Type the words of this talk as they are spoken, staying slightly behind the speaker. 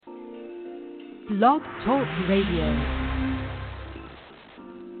Blog Talk Radio.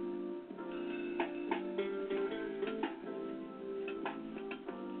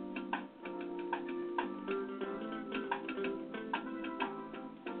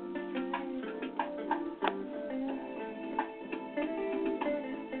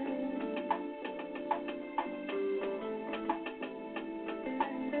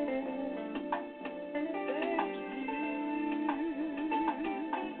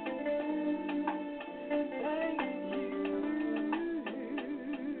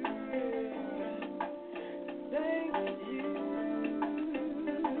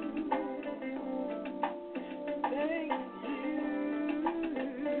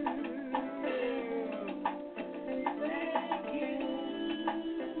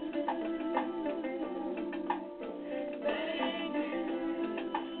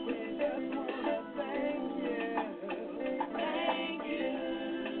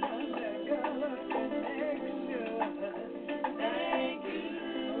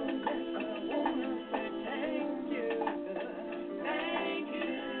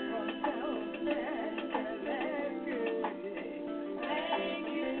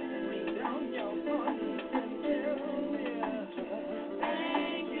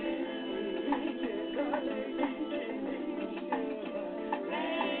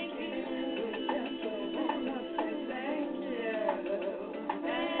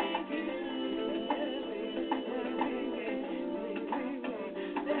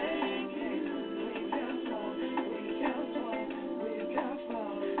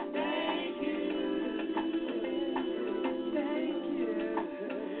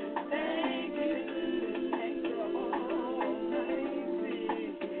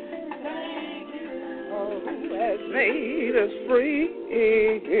 Made us free.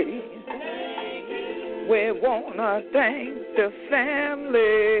 We wanna thank the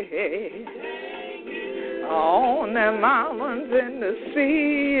family on the mountains and the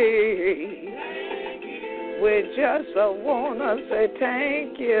sea. We just wanna say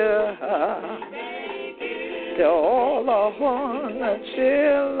thank you to all the 100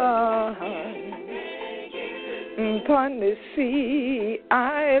 children upon the sea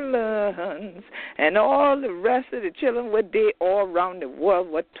islands. And all the rest of the children were there all around the world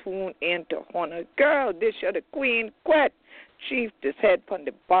were tuned in to honor girl. This year the Queen Quet, chief this head upon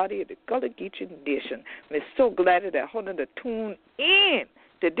the body of the Gullah Geechee nation. We're so glad that honor to tune in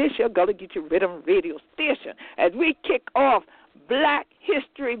to this year Gullah Geechee Rhythm Radio Station as we kick off Black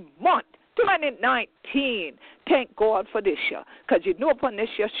History Month 2019. Thank God for this year, because you know upon this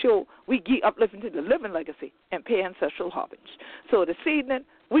year's show we get uplifting to the living legacy and pay ancestral homage. So this evening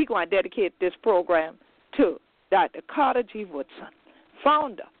we're going to dedicate this program to Dr. Carter G. Woodson,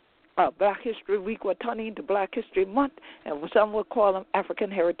 founder of Black History Week. We're turning into Black History Month, and some will call them African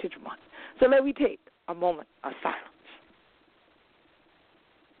Heritage Month. So let me take a moment of silence.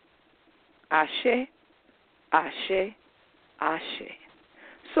 Ashe, Ashe, Ashe.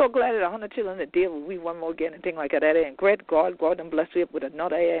 So glad that 100 children to deal with we one more again and things like that. And great God, God and bless you with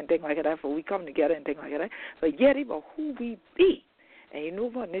another air and things like that, for we come together and things like that. But yet about who we be. And you know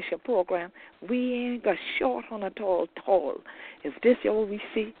what, this your program, we ain't got short on a tall. If this is what we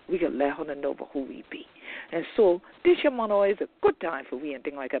see, we can let her know about who we be. And so this your month always a good time for we and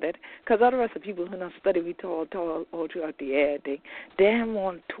things like that. Because other rest of people who don't study, we tall all throughout the air and thing. They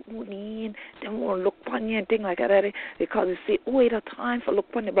want to tune in, they want to look upon you and things like that. Because they say, oh, it's a time for look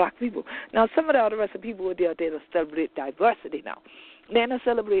upon the black people. Now, some of the other rest of people who are there, they celebrate diversity now. They don't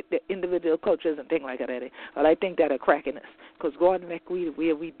celebrate the individual cultures and things like that. Well, I think that are cracking us. Because God make we the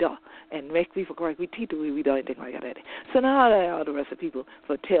way we do. And make we for correct, we teach the way we do and things like that. So now all the rest of people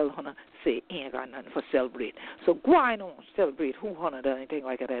for tell Hannah, say, ain't got nothing for celebrate. So go on, celebrate who Hannah does and things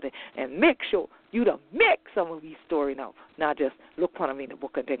like that. And make sure you don't make some of these stories now. Not just look upon them in the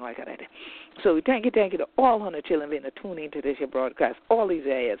book and things like that. So we thank you to all 100 children being tuning into this here broadcast, all these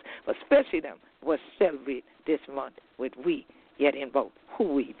areas, but especially them was celebrate this month with we. Yet in both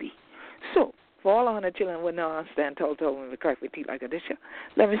who we be. So, for all 100 children who don't understand told when we correct with like this,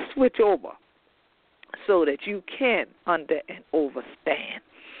 let me switch over so that you can under and overstand.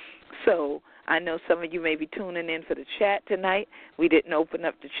 So, I know some of you may be tuning in for the chat tonight. We didn't open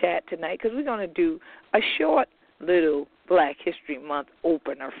up the chat tonight because we're going to do a short little Black History Month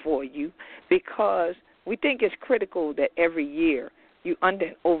opener for you because we think it's critical that every year you under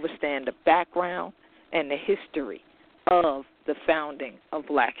and overstand the background and the history of the founding of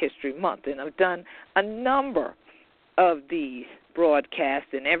Black History Month. And I've done a number of these broadcasts,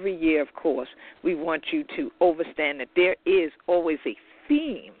 and every year, of course, we want you to understand that there is always a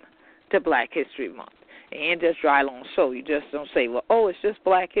theme to Black History Month. It ain't just dry long show. You just don't say, well, oh, it's just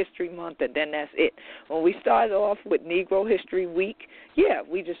Black History Month, and then that's it. When we started off with Negro History Week, yeah,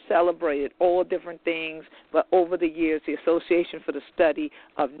 we just celebrated all different things, but over the years, the Association for the Study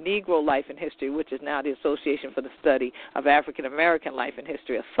of Negro Life and History, which is now the Association for the Study of African American Life and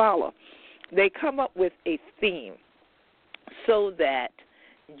History, ASALH, they come up with a theme so that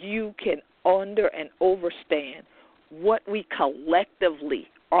you can under and understand what we collectively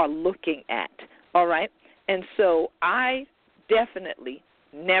are looking at, all right? And so I definitely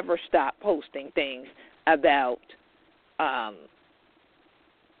never stop posting things about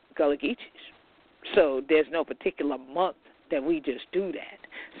Gullah Geechees. So there's no particular month that we just do that.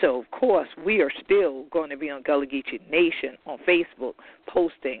 So, of course, we are still going to be on Gullah Geechee Nation on Facebook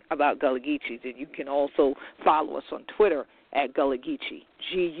posting about Gullah Geechees. And you can also follow us on Twitter at Gullah Geechee,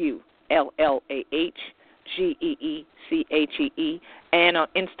 GULLAHGEECHEE, and on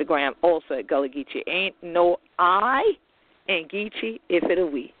Instagram also at Gullah Geechee. Ain't no I in Geechee if it a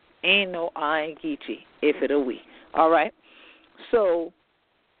we. Ain't no I in Geechee if it a we. All right? So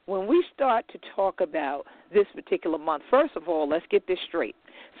when we start to talk about this particular month, first of all, let's get this straight.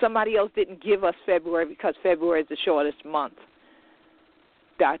 Somebody else didn't give us February because February is the shortest month.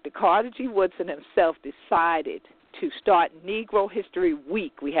 Dr. Carter G. Woodson himself decided to start Negro History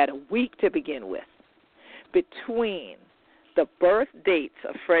Week. We had a week to begin with between the birth dates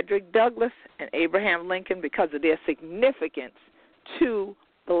of Frederick Douglass and Abraham Lincoln because of their significance to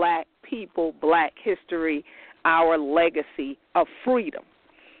black people, black history, our legacy of freedom.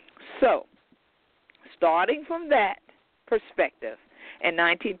 So, starting from that perspective, in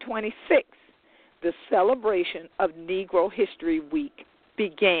 1926, the celebration of Negro History Week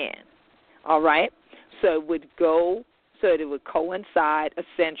began, all right? So it would coincide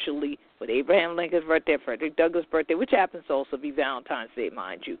essentially with Abraham Lincoln's birthday, Frederick Douglass' birthday, which happens to also be Valentine's Day,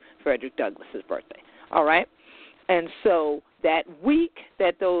 mind you, Frederick Douglass' birthday, all right? And so that week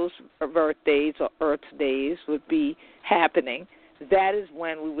that those birthdays or Earth Days would be happening, that is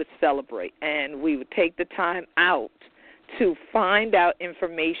when we would celebrate, and we would take the time out to find out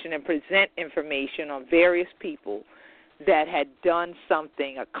information and present information on various people that had done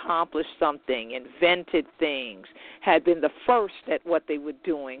something, accomplished something, invented things, had been the first at what they were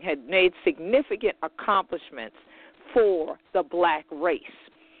doing, had made significant accomplishments for the black race.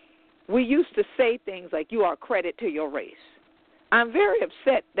 We used to say things like, you are a credit to your race. I'm very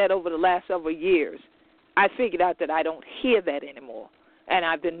upset that over the last several years, I figured out that I don't hear that anymore, and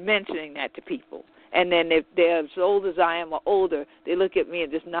I've been mentioning that to people. And then if they're as old as I am or older, they look at me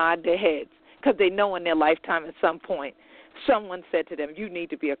and just nod their heads because they know in their lifetime at some point someone said to them, you need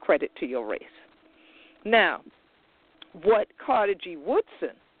to be a credit to your race. Now, what Carter G.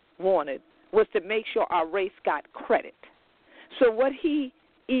 Woodson wanted was to make sure our race got credit. So what he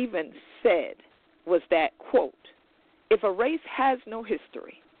even said was that, quote, if a race has no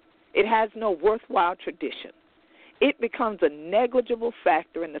history, it has no worthwhile tradition, it becomes a negligible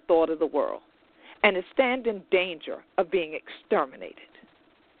factor in the thought of the world, and it stands in danger of being exterminated.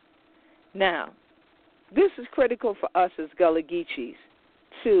 Now, this is critical for us as Gullah Geechees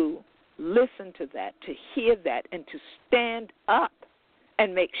to listen to that, to hear that, and to stand up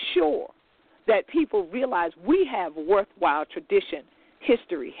and make sure that people realize we have worthwhile tradition,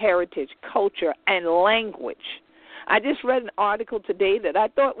 history, heritage, culture, and language. I just read an article today that I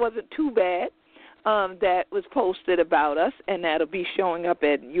thought wasn't too bad that was posted about us, and that'll be showing up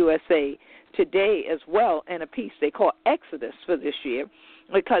at USA Today as well in a piece they call Exodus for this year,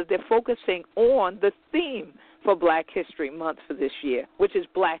 because they're focusing on the theme for Black History Month for this year, which is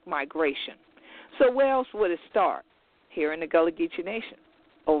black migration. So where else would it start? Here in the Gullah Geechee Nation.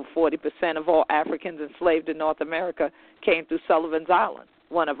 Over 40% of all Africans enslaved in North America came through Sullivan's Island,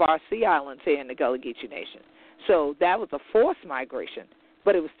 one of our sea islands here in the Gullah Geechee Nation. So that was a forced migration,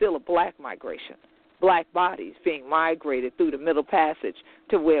 but it was still a black migration. Black bodies being migrated through the Middle Passage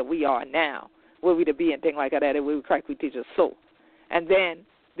to where we are now, where we to be and things like that, and we would correctly teach us so. And then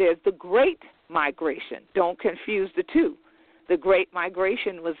there's the Great Migration. Don't confuse the two. The Great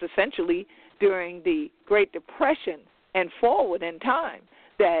Migration was essentially during the Great Depression and forward in time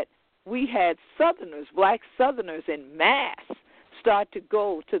that we had Southerners, black Southerners en masse, start to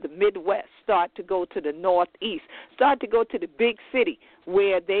go to the Midwest, start to go to the Northeast, start to go to the big city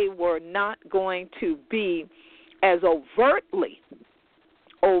where they were not going to be as overtly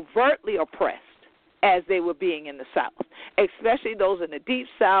oppressed as they were being in the South, especially those in the deep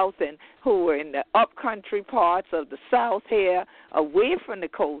South and who were in the upcountry parts of the South here, away from the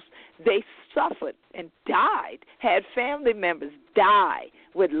coast. They suffered and died, had family members die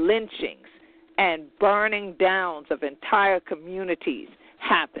with lynchings, and burning downs of entire communities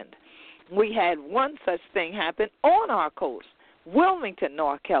happened. we had one such thing happen on our coast, Wilmington,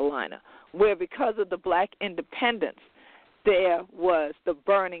 North Carolina, where because of the black independence, there was the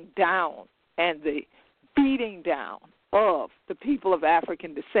burning down and the beating down of the people of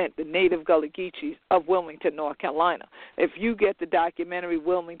African descent, the native Gullah Geechees of Wilmington, North Carolina. If you get the documentary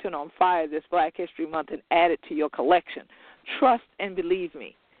Wilmington on Fire this Black History Month and add it to your collection, trust and believe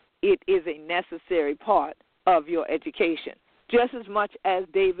me, it is a necessary part of your education, just as much as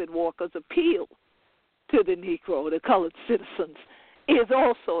David Walker's appeal to the Negro, the colored citizens, is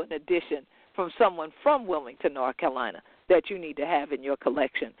also an addition from someone from Wilmington, North Carolina, that you need to have in your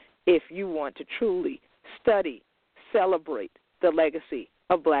collection if you want to truly study, celebrate the legacy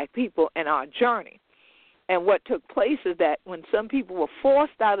of black people and our journey. And what took place is that when some people were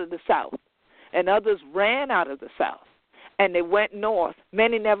forced out of the South and others ran out of the South and they went north,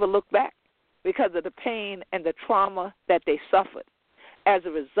 many never looked back because of the pain and the trauma that they suffered. As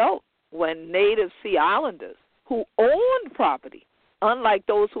a result, when native Sea Islanders who owned property, unlike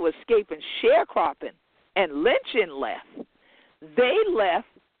those who were escaping sharecropping and lynching left, they left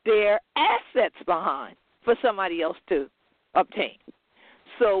their assets behind for somebody else to obtain.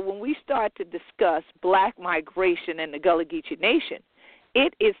 So when we start to discuss black migration in the Gullah Geechee Nation,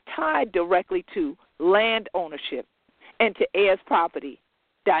 it is tied directly to land ownership and to heirs property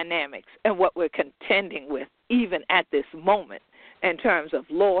dynamics and what we're contending with even at this moment in terms of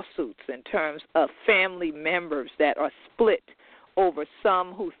lawsuits, in terms of family members that are split over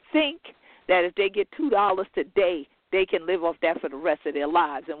some who think that if they get $2 today, they can live off that for the rest of their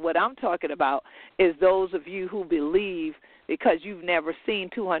lives. And what I'm talking about is those of you who believe, because you've never seen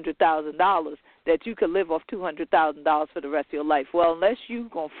 $200,000, that you could live off $200,000 for the rest of your life. Well, unless you're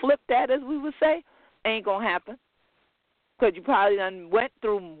going to flip that, as we would say, ain't going to happen, because you probably done went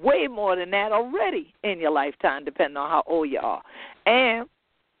through way more than that already in your lifetime, depending on how old you are. And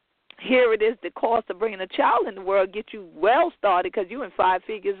here it is, the cost of bringing a child in the world get you well started because you're in 5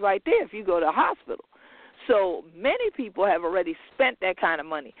 figures right there if you go to a hospital. So many people have already spent that kind of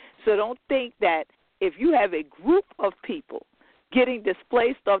money. So don't think that if you have a group of people getting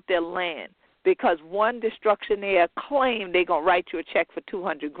displaced off their land because one destructionaire claimed they're going to write you a check for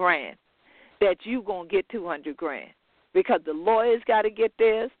 $200,000, that you're going to get $200,000 because the lawyers got to get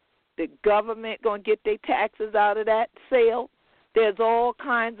theirs, the government going to get their taxes out of that sale. There's all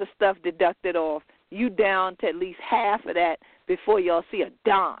kinds of stuff deducted off. You down to at least half of that before y'all see a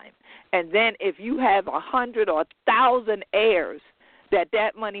dime. And then if you have 100 or 1,000 heirs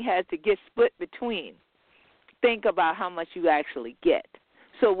that money has to get split between, think about how much you actually get.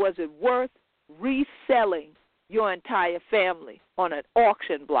 So was it worth reselling your entire family on an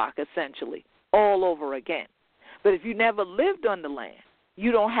auction block, essentially, all over again? But if you never lived on the land,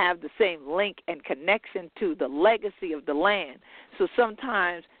 you don't have the same link and connection to the legacy of the land. So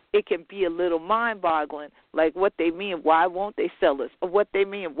sometimes it can be a little mind-boggling, like what they mean, why won't they sell this? Or what they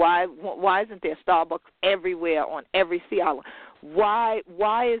mean, why isn't there Starbucks everywhere on every sea island? Why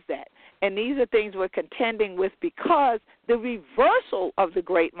is that? And these are things we're contending with because the reversal of the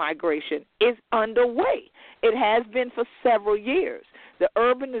Great Migration is underway. It has been for several years. The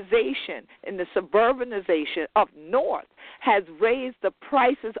urbanization and the suburbanization up north has raised the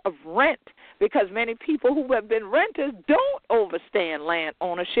prices of rent because many people who have been renters don't understand land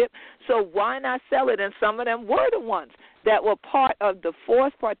ownership. So why not sell it? And some of them were the ones that were part of the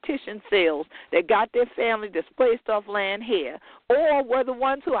forced partition sales that got their family displaced off land here, or were the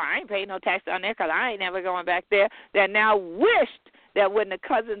ones who, I ain't paying no tax on there because I ain't never going back there, that now wished that when the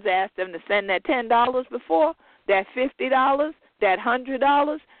cousins asked them to send that $10 before, that $50, that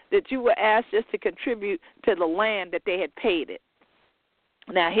 $100, that you were asked just to contribute to the land that they had paid it.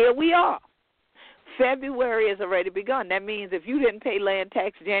 Now, here we are. February has already begun. That means if you didn't pay land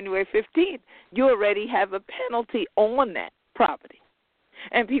tax January 15th, you already have a penalty on that property.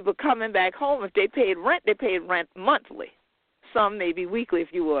 And people coming back home, if they paid rent monthly. Some maybe weekly if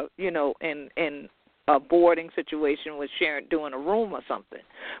you were, in a boarding situation with doing a room or something.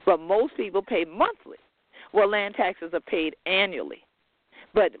 But most people pay monthly. Well, land taxes are paid annually.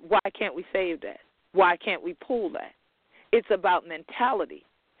 But why can't we save that? Why can't we pool that? It's about mentality.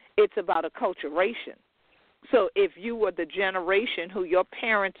 It's about acculturation. So if you were the generation who your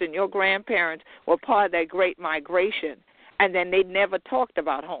parents and your grandparents were part of that Great Migration, and then they never talked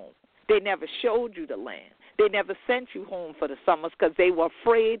about home, they never showed you the land, they never sent you home for the summers because they were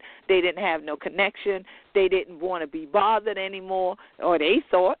afraid, they didn't have no connection, they didn't want to be bothered anymore, or they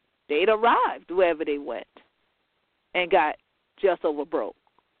thought they'd arrived wherever they went and got just over broke,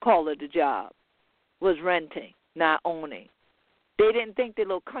 called it a job, was renting, not owning. They didn't think their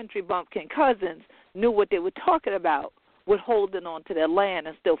little country bumpkin cousins knew what they were talking about with holding on to their land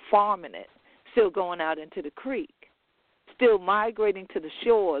and still farming it, still going out into the creek, still migrating to the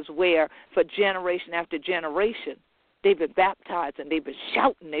shores where for generation after generation they've been baptized and they've been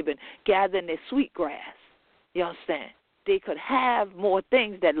shouting, they've been gathering their sweet grass. You understand? They could have more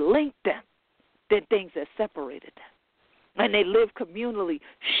things that linked them than things that separated them. And they live communally,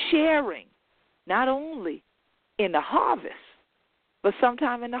 sharing not only in the harvest, but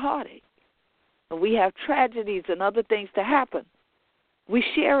sometime in the heartache. And we have tragedies and other things to happen. We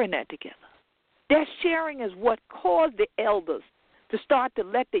share in that together. That sharing is what caused the elders to start to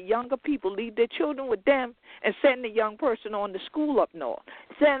let the younger people leave their children with them and send the young person on to school up north,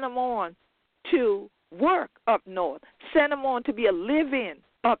 send them on to work up north, send them on to be a live-in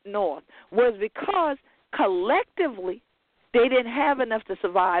up north, was because collectively they didn't have enough to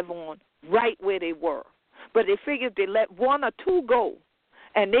survive on right where they were. But they figured they let one or two go,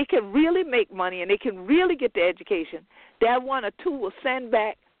 and they can really make money and they can really get the education, that one or two will send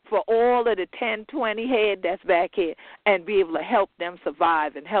back for all of the 10, 20 head that's back here and be able to help them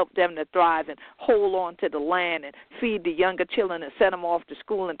survive and help them to thrive and hold on to the land and feed the younger children and send them off to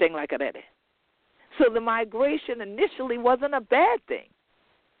school and things like that. So the migration initially wasn't a bad thing.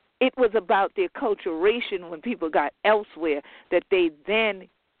 It was about the acculturation when people got elsewhere that they then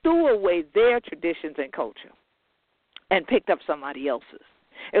threw away their traditions and culture and picked up somebody else's.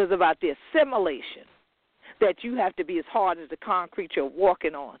 It was about the assimilation that you have to be as hard as the concrete you're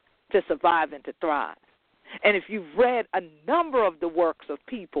walking on to survive and to thrive. And if you've read a number of the works of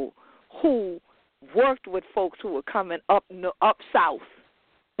people who worked with folks who were coming up south,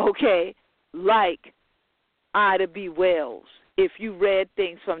 okay, like Ida B. Wells, if you read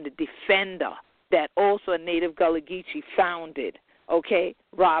things from the Defender that also a native Gullah Geechee founded, okay,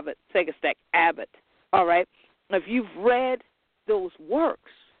 Robert Segerstack Abbott, all right, if you've read those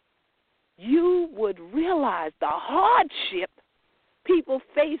works, you would realize the hardship people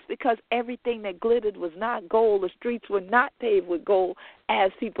faced because everything that glittered was not gold. The streets were not paved with gold, as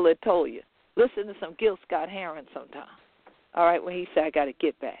people had told you. Listen to some Gil Scott-Heron sometime, all right, when he said, I got to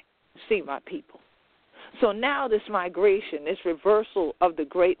get back, see my people. So now this migration, this reversal of the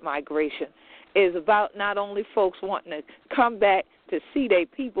Great Migration, is about not only folks wanting to come back to see their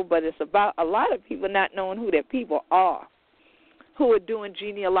people, but it's about a lot of people not knowing who their people are, who are doing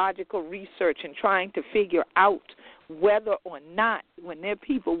genealogical research and trying to figure out whether or not when their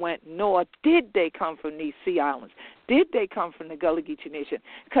people went north, did they come from these sea islands? Did they come from the Gullah Geechee Nation?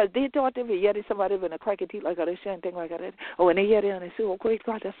 Because they thought they were yet somebody with a cracky teeth like that and thing like that. Oh, and they hear it and they say, oh, great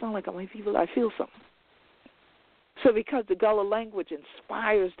God, that sounds like my people. I feel something. So because the Gullah language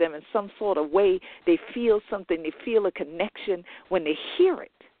inspires them in some sort of way, they feel something, they feel a connection. When they hear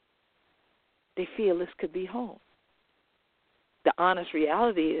it, they feel this could be home. The honest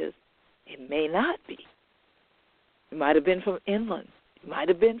reality is it may not be. It might have been from inland. It might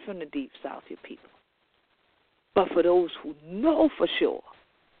have been from the deep south, your people. But for those who know for sure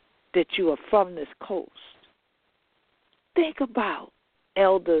that you are from this coast, think about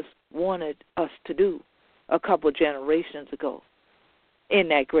elders wanted us to do a couple generations ago in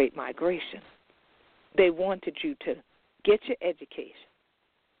that Great Migration. They wanted you to get your education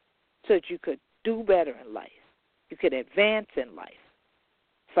so that you could do better in life. You could advance in life,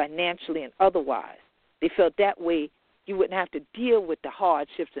 financially and otherwise. They felt that way you wouldn't have to deal with the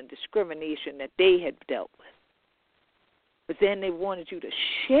hardships and discrimination that they had dealt with. But then they wanted you to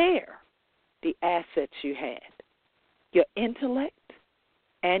share the assets you had, your intellect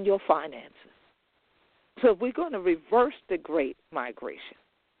and your finances. So if we're going to reverse the Great Migration,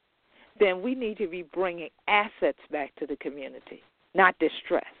 then we need to be bringing assets back to the community, not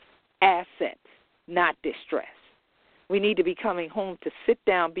distress. Assets, not distress. We need to be coming home to sit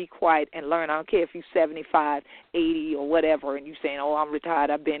down, be quiet, and learn. I don't care if you're 75, 80, or whatever, and you're saying, oh, I'm retired,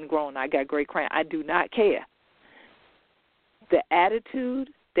 I've been grown, I got great crown. I do not care. The attitude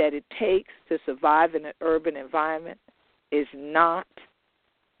that it takes to survive in an urban environment is not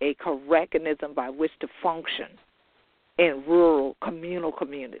a correct mechanism by which to function in rural, communal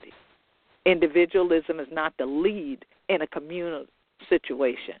communities. Individualism is not the lead in a communal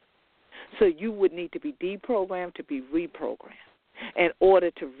situation. So you would need to be deprogrammed to be reprogrammed in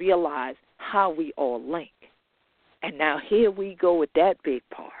order to realize how we all link. And now here we go with that big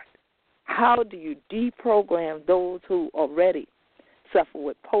part. How do you deprogram those who already suffer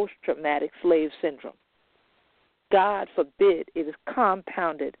with post-traumatic slave syndrome? God forbid it is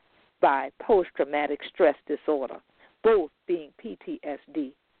compounded by post-traumatic stress disorder, both being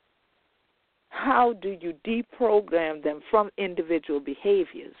PTSD. How do you deprogram them from individual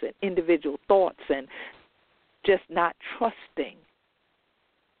behaviors and individual thoughts and just not trusting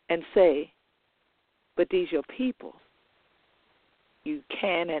and say, but these are your people. you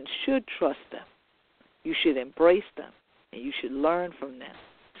can and should trust them. You should embrace them, and you should learn from them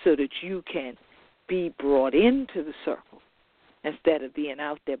so that you can be brought into the circle instead of being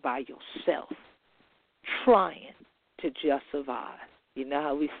out there by yourself trying to just survive. You know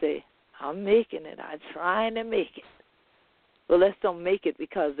how we say, I'm making it, I'm trying to make it. Well, let's don't make it,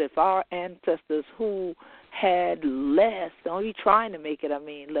 because if our ancestors who had less, don't be trying to make it,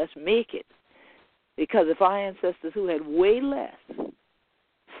 let's make it. Because if our ancestors who had way less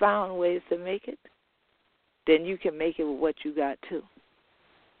found ways to make it, then you can make it with what you got too.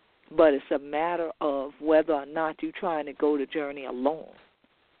 But it's a matter of whether or not you're trying to go the journey alone.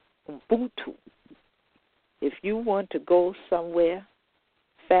 Ubuntu. If you want to go somewhere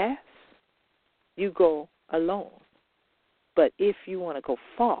fast, you go alone. But if you want to go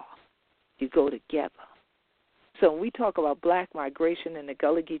far, you go together. So when we talk about black migration in the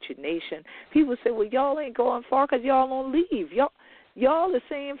Gullah Geechee Nation, people say, well, y'all ain't going far because y'all don't leave. Y'all the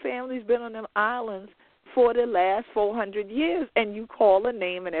same family's been on them islands for the last 400 years, and you call a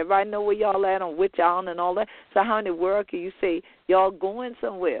name, and everybody know where y'all at on which island and all that. So how in the world can you say y'all going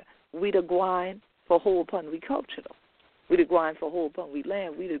somewhere? We the gwine for whole upon we culture, though. We the gwine for whole upon we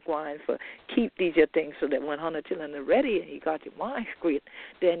land. We the gwine for keep these your things so that when Hunter children are ready and you got your mind straight,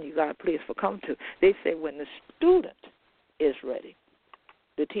 then you got a place for come to. They say when the student is ready,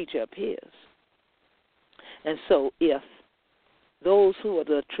 the teacher appears. And so if those who are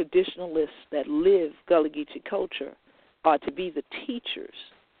the traditionalists that live Gullah Geechee culture are to be the teachers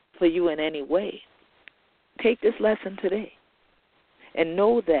for you in any way, take this lesson today and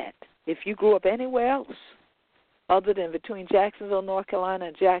know that if you grew up anywhere else other than between Jacksonville, North Carolina,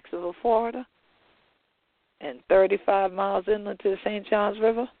 and Jacksonville, Florida, and 35 miles inland to the St. Johns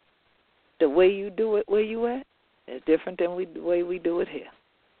River, the way you do it where you at is different than the way we do it here.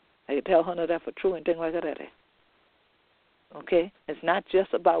 I can tell Hunter that for true and things like that. Okay? It's not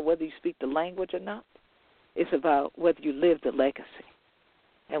just about whether you speak the language or not. It's about whether you live the legacy.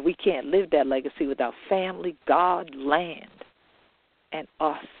 And we can't live that legacy without family, God, land, and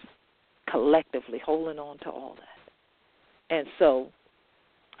us collectively holding on to all that. And so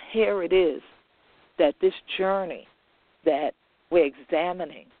here it is that this journey that we're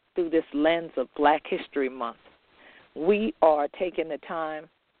examining through this lens of Black History Month, we are taking the time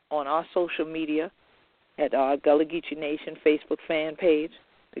on our social media at our Gullah Geechee Nation Facebook fan page,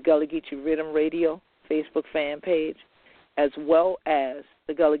 the Gullah Geechee Rhythm Radio Facebook fan page, as well as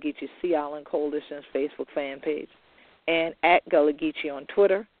the Gullah Geechee Sea Island Coalition's Facebook fan page, and at Gullah Geechee on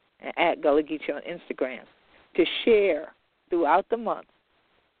Twitter and at Gullah Geechee on Instagram, to share throughout the month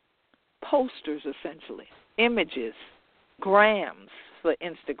posters, essentially, images, grams for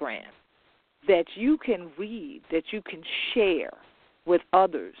Instagram that you can read, that you can share with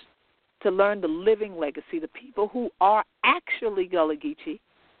others to learn the living legacy, the people who are actually Gullah Geechee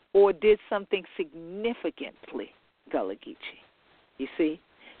or did something significantly Gullah Geechee. You see?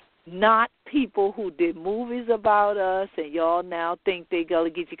 Not people who did movies about us and y'all now think they Gullah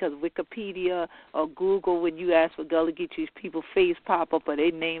Geechee because Wikipedia or Google, when you ask for Gullah Geechees, people's face pop up or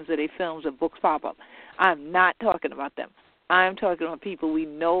their names or their films or books pop up. I'm not talking about them. I'm talking about people we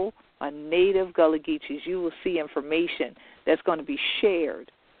know are native Gullah Geechees. You will see information that's going to be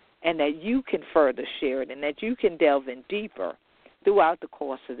shared and that you can further share it and that you can delve in deeper throughout the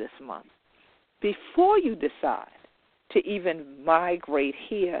course of this month. Before you decide to even migrate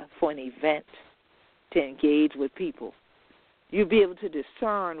here for an event to engage with people, you'll be able to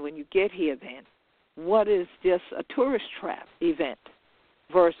discern when you get here then what is just a tourist trap event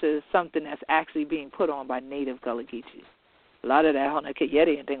versus something that's actually being put on by native Gullah Geechees. A lot of that on the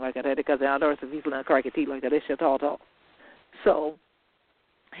Yeti and things like that because they're unearthing people in the Karkatee like that. They should talk. So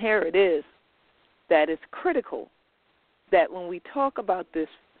here it is that it's critical that when we talk about this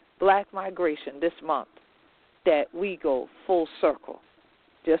black migration this month, that we go full circle,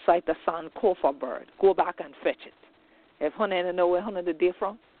 just like the son Kofa bird. Go back and fetch it. If Hunter ain't know where Hunter the deer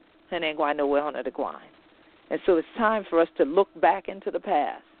from, Hunter ain't going to know where Hunter the gwine. And so it's time for us to look back into the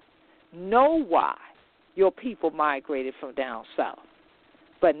past. Know why your people migrated from down south,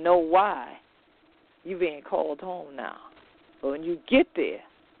 but know why you're being called home now. But when you get there,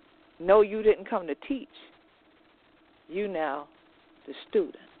 know you didn't come to teach. You now the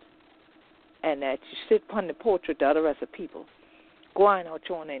student. And that you sit upon the portrait of other rest of people, going out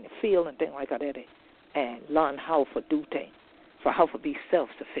in the field and things like that, and learn how to do things, for how to be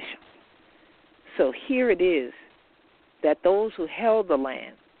self-sufficient. So here it is that those who held the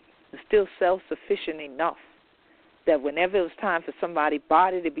land were still self-sufficient enough that whenever it was time for somebody's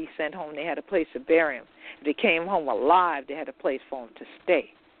body to be sent home, they had a place to bury him. If they came home alive, they had a place for him to stay.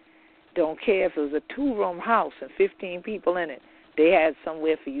 Don't care if it was a 2-room house and 15 people in it. They had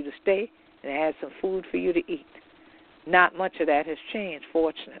somewhere for you to stay, and they had some food for you to eat. Not much of that has changed,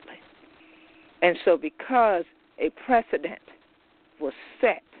 fortunately. And so because a precedent was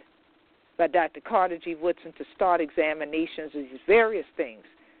set by Dr. Carter G. Woodson to start examinations of these various things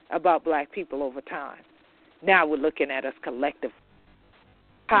about black people over time, now we're looking at us collectively.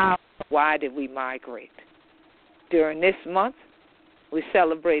 How, why did we migrate? During this month, we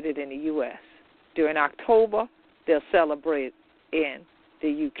celebrated in the U.S. During October, they'll celebrate in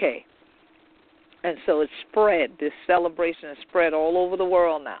the UK. And so it's spread. This celebration is spread all over the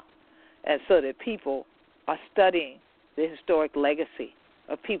world now. And so that people are studying the historic legacy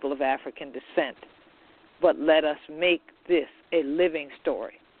of people of African descent. But let us make this a living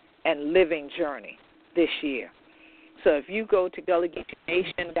story and living journey this year. So if you go to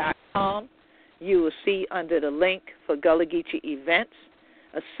GullahGeecheeNation.com, you will see under the link for Gullah Geechee events,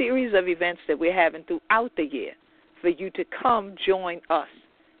 a series of events that we're having throughout the year for you to come join us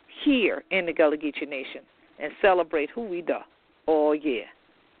here in the Gullah Geechee Nation and celebrate who we are all year,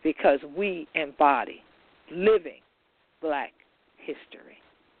 because we embody living black history,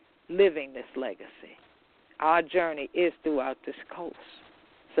 living this legacy. Our journey is throughout this coast.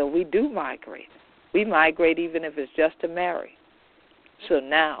 So we do migrate. We migrate even if it's just to marry. So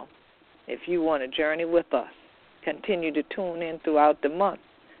now, if you want to journey with us, continue to tune in throughout the month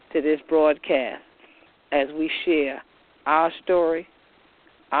to this broadcast as we share our story,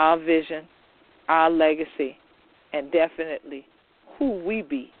 our vision, our legacy, and definitely who we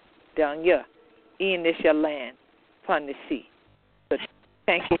be down here in this your land upon the sea. So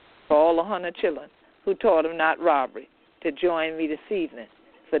thank you for all the 100 children who taught them not robbery to join me this evening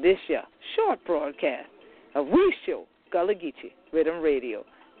for this year short broadcast of We Show Gullah Geechee Rhythm Radio.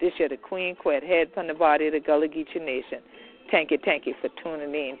 This year the Queen Quet, head from the body of the Gullah Geechee Nation. Thank you for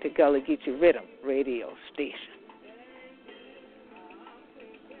tuning in to Gullah Geechee Rhythm Radio Station.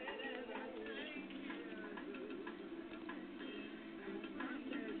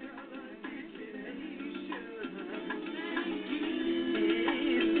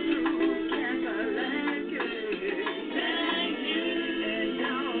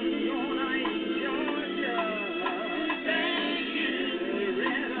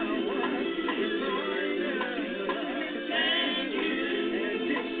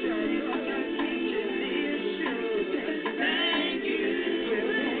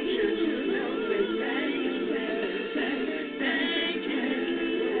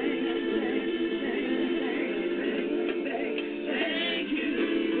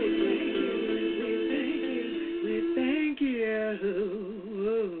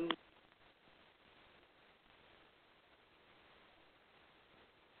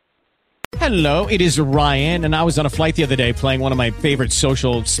 Hello, it is Ryan, and I was on a flight the other day playing one of my favorite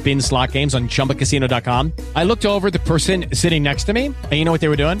social spin slot games on ChumbaCasino.com. I looked over at the person sitting next to me, and you know what they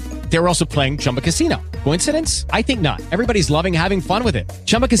were doing? They were also playing Chumba Casino. Coincidence? I think not. Everybody's loving having fun with it.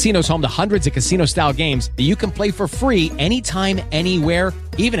 Chumba Casino is home to hundreds of casino-style games that you can play for free anytime, anywhere,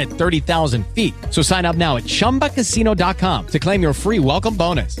 even at 30,000 feet. So sign up now at ChumbaCasino.com to claim your free welcome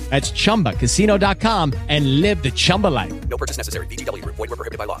bonus. That's ChumbaCasino.com and live the Chumba life. No purchase necessary. VGW Group. Void where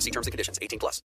prohibited by law. See terms and conditions. 18+.